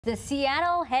The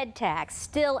Seattle head tax,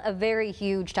 still a very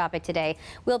huge topic today,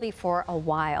 will be for a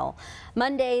while.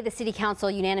 Monday, the City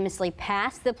Council unanimously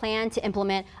passed the plan to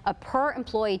implement a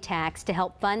per-employee tax to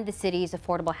help fund the city's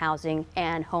affordable housing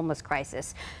and homeless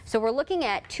crisis. So we're looking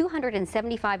at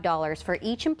 $275 for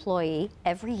each employee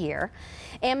every year.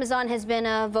 Amazon has been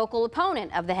a vocal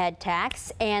opponent of the head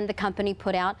tax, and the company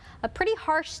put out a pretty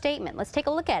harsh statement. Let's take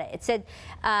a look at it. It said,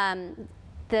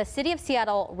 the City of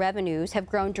Seattle revenues have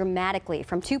grown dramatically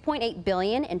from $2.8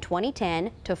 billion in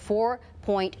 2010 to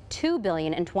 $4.2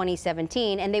 billion in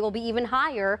 2017, and they will be even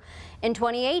higher in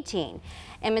 2018.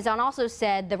 Amazon also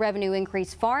said the revenue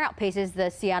increase far outpaces the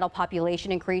Seattle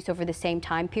population increase over the same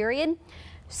time period.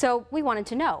 So we wanted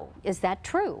to know, is that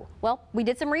true? Well, we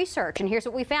did some research, and here's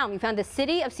what we found. We found the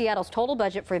City of Seattle's total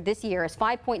budget for this year is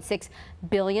 $5.6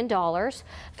 billion. $3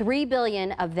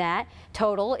 billion of that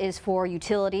total is for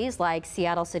utilities like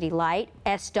Seattle City Light,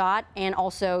 SDOT, and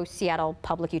also Seattle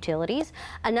Public Utilities.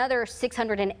 Another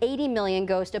 $680 million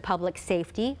goes to public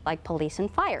safety like police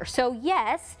and fire. So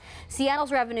yes,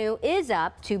 Seattle's revenue is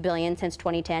up $2 billion since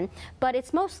 2010, but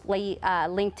it's mostly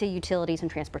linked to utilities and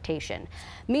transportation.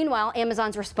 Meanwhile,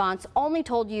 Amazon's response only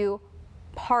told you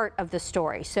part of the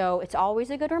story, so it's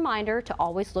always a good reminder to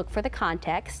always look for the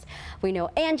context. We know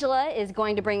Angela is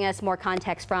going to bring us more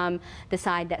context from the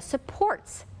side that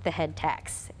supports the head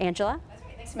tax. Angela?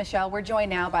 Thanks, Michelle. We're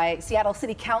joined now by Seattle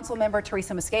City Council member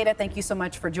Teresa Mosqueda. Thank you so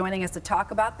much for joining us to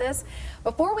talk about this.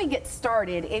 Before we get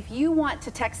started, if you want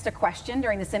to text a question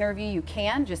during this interview, you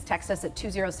can. Just text us at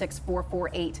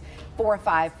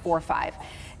 206-448-4545.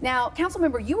 Now,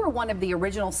 Councilmember, you were one of the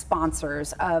original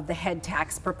sponsors of the head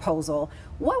tax proposal.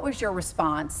 What was your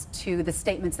response to the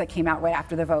statements that came out right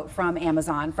after the vote from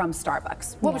Amazon, from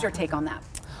Starbucks? What was your take on that?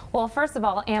 Well, first of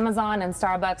all, Amazon and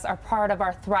Starbucks are part of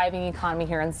our thriving economy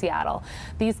here in Seattle.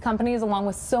 These companies, along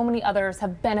with so many others,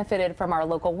 have benefited from our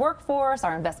local workforce,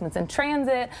 our investments in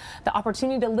transit, the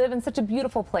opportunity to live in such a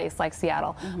beautiful place like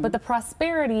Seattle. But the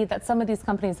prosperity that some of these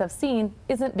companies have seen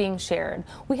isn't being shared.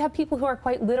 We have people who are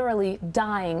quite literally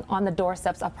dying on the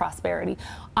doorsteps of prosperity.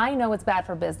 I know it's bad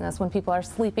for business when people are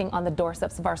sleeping on the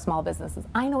doorsteps of our small businesses.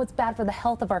 I know it's bad for the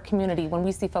health of our community when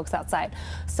we see folks outside.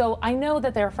 So I know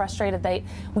that they're frustrated.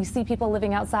 We see people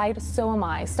living outside, so am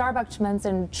I. Starbucks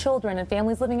mentioned children and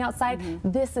families living outside.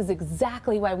 This is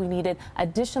exactly why we needed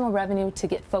additional revenue to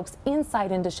get folks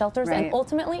inside into shelters and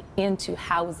ultimately into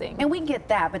housing. And we get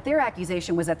that, but their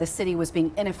accusation was that the city was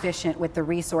being inefficient with the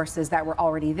resources that were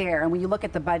already there. And when you look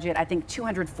at the budget, I think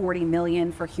 $240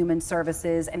 million for human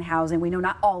services and housing. We know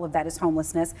not all of that is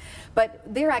homelessness, but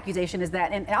their accusation is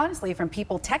that, and honestly from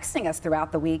people texting us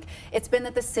throughout the week, it's been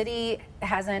that the city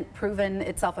hasn't proven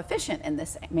itself efficient in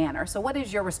this manner. So what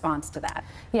is your response to that?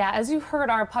 Yeah, as you heard,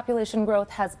 our population growth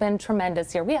has been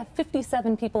tremendous here. We have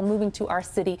 57 people moving to our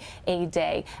city a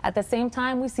day. At the same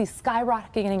time, we see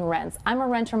skyrocketing rents. I'm a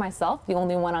renter myself, the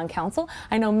only one on council.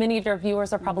 I know many of your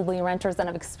viewers are probably renters and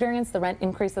have experienced the rent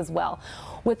increase as well.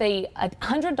 With a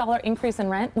 $100 increase in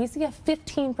rent, we see a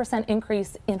 15%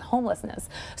 increase in homelessness.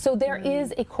 So there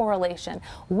is a correlation.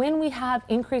 When we have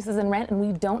increases in rent and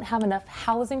we don't have enough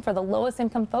housing for the lowest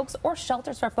income folks or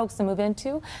shelters for folks to move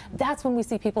into, that's when we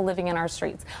see people living in our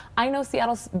streets. I know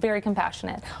Seattle's very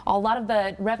compassionate. A lot of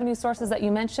the revenue sources that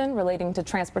you mentioned relating to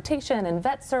transportation and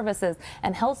vet services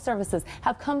and health services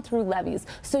have come through levies.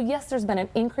 So yes, there's been an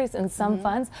increase in some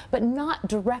funds, but not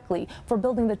directly for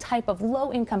building the type of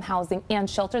low-income housing and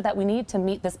shelter that we need to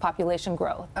meet this population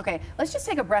growth. Okay, let's just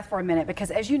take a breath for a minute,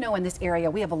 because as you know, in this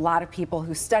area, we have a lot of people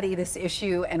who study this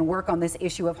issue and work on this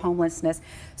issue of homelessness.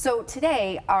 So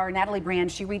today, our Natalie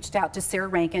Brand, she reached out to Sarah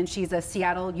Rankin. She's a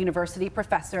Seattle University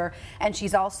professor, and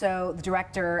she's also the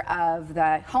director of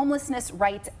the Homelessness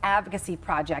Rights Advocacy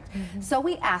Project. So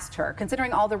we asked her,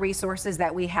 considering all the resources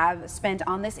that we have spent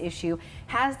on this issue,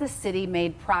 has the city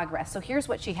made progress? So here's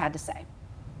what she had to say.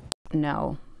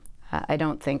 No, I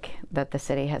don't think that the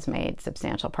city has made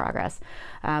substantial progress.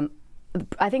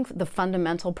 I think the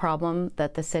fundamental problem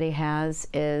that the city has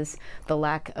is the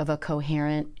lack of a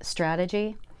coherent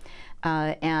strategy.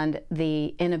 And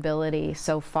the inability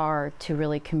so far to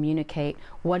really communicate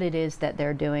what it is that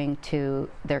they're doing to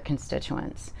their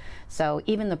constituents. So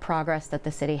even the progress that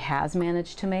the city has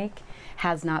managed to make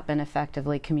has not been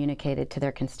effectively communicated to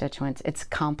their constituents. It's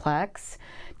complex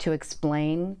to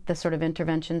explain the sort of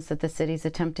interventions that the city's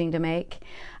attempting to make,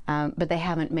 but they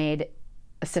haven't made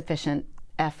a sufficient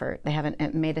effort. They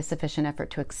haven't made a sufficient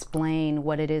effort to explain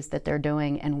what it is that they're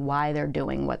doing and why they're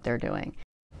doing what they're doing.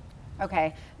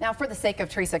 Okay, now for the sake of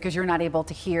Teresa, because you're not able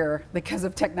to hear, because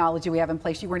of technology we have in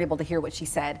place, you weren't able to hear what she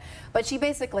said. But she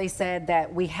basically said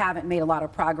that we haven't made a lot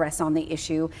of progress on the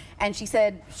issue. And she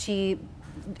said she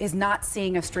is not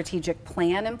seeing a strategic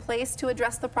plan in place to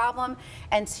address the problem.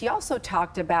 And she also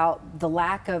talked about the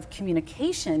lack of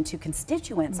communication to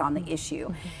constituents on the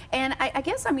issue. And I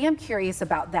guess I'm curious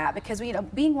about that because, you know,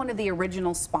 being one of the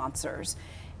original sponsors,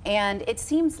 and it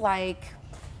seems like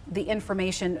the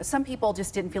information, some people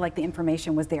just didn't feel like the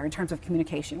information was there in terms of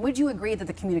communication. Would you agree that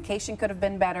the communication could have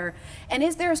been better? And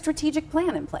is there a strategic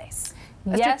plan in place?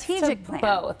 Yes to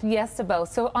both. Yes to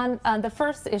both. So on the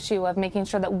first issue of making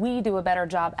sure that we do a better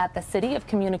job at the city of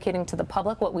communicating to the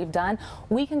public what we've done,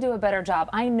 we can do a better job.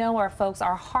 I know our folks,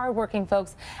 our hardworking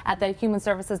folks at the Human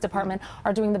Services Department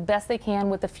are doing the best they can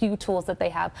with the few tools that they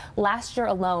have. Last year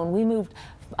alone, we moved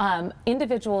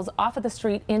individuals off of the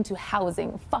street into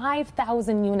housing.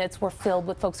 5,000 units were filled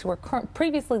with folks who were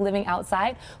previously living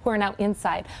outside who are now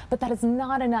inside. But that is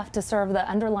not enough to serve the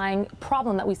underlying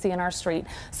problem that we see in our street.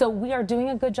 So we are doing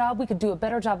a good job. We could do a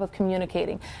better job of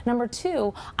communicating. Number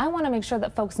two, I want to make sure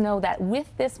that folks know that with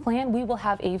this plan, we will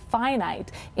have a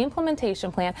finite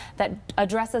implementation plan that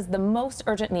addresses the most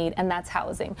urgent need, and that's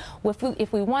housing.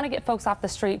 If we want to get folks off the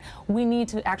street, we need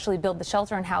to actually build the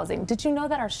shelter and housing. Did you know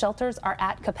that our shelters are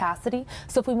at capacity?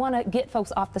 So if we want to get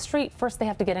folks off the street, first they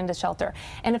have to get into shelter.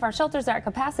 And if our shelters are at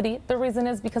capacity, the reason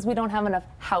is because we don't have enough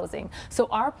housing. So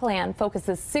our plan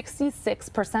focuses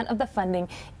 66% of the funding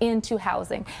into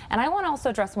housing. And I want to also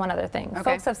address one other thing. Okay.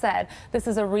 Folks have said this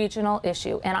is a regional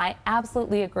issue, and I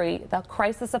absolutely agree. The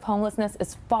crisis of homelessness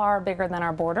is far bigger than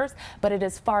our borders, but it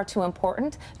is far too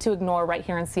important to ignore right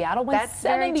here in Seattle when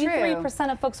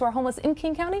 73% of folks who are homeless in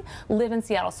King County live in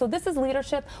Seattle. So this is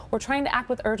leadership. We're trying to act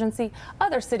with urgency.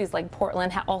 Other cities like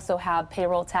Portland also have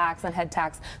payroll tax and head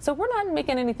tax. So we're not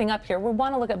making anything up here. We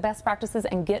want to look at best practices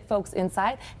and get folks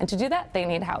inside. And to do that, they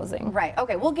need housing. Right.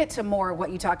 Okay. We'll get to more of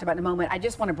what you talked about in a moment. I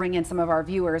just want to bring in some of our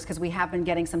viewers because we have been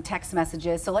getting some text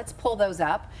messages. So let's pull those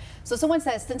up. So someone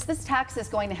says, since this tax is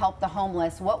going to help the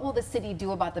homeless, what will the city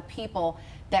do about the people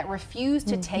that refuse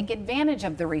to take advantage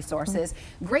of the resources?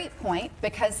 Great point,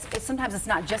 because sometimes it's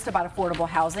not just about affordable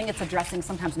housing. It's addressing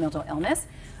sometimes mental illness,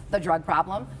 the drug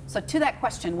problem. So to that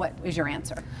question, what is your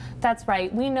answer? That's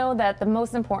right. We know that the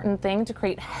most important thing to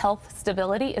create health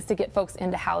stability is to get folks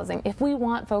into housing. If we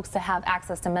want folks to have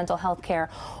access to mental health care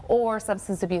or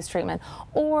substance abuse treatment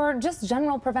or just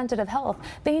general preventative health,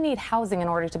 they need housing in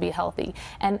order to be healthy.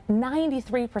 And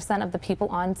 93% of the people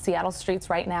on Seattle streets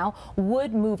right now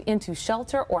would move into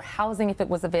shelter or housing if it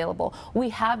was available. We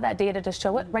have that data to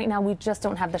show it. Right now, we just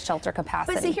don't have the shelter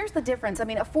capacity. But see, here's the difference. I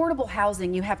mean, affordable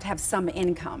housing, you have to have some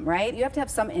income, right? You have to have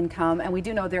some income, and we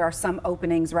do know there are some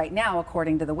openings right now,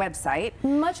 according to the website.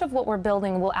 Much of what we're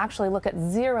building will actually look at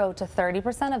 0 to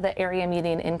 30% of the area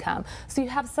median income. So you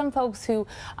have some folks who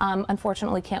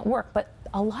unfortunately can't work, but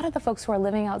a lot of the folks who are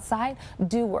living outside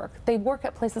do work. They work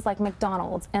at places like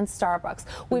McDonald's and Starbucks.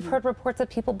 We've heard reports of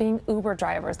people being Uber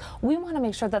drivers. We want to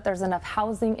make sure that there's enough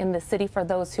housing in the city for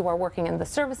those who are working in the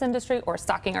service industry or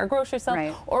stocking our grocery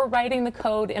shelf or writing the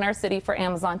code in our city for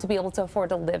Amazon to be able to afford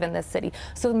to live in this city.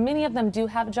 So many of them do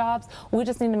have jobs. We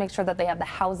just need to make sure that they have the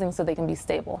housing so they can be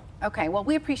stable. Okay, well,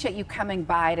 we appreciate you coming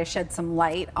by to shed some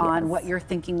light on what your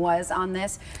thinking was on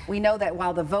this. We know that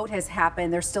while the vote has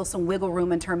happened, there's still some wiggle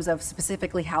room in terms of specifically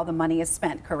how the money is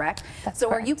spent, correct? That's so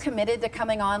correct. Are you committed to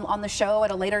coming on the show at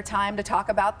a later time to talk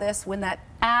about this when that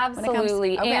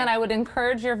Absolutely. Okay. And I would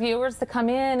encourage your viewers to come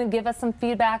in and give us some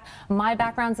feedback. My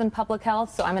background's in public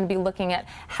health, so I'm going to be looking at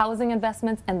housing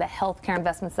investments and the healthcare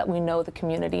investments that we know the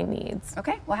community needs.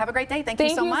 Okay, well, have a great day. Thank you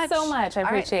so much. Thank you so much. I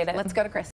appreciate it. Let's go to Chris.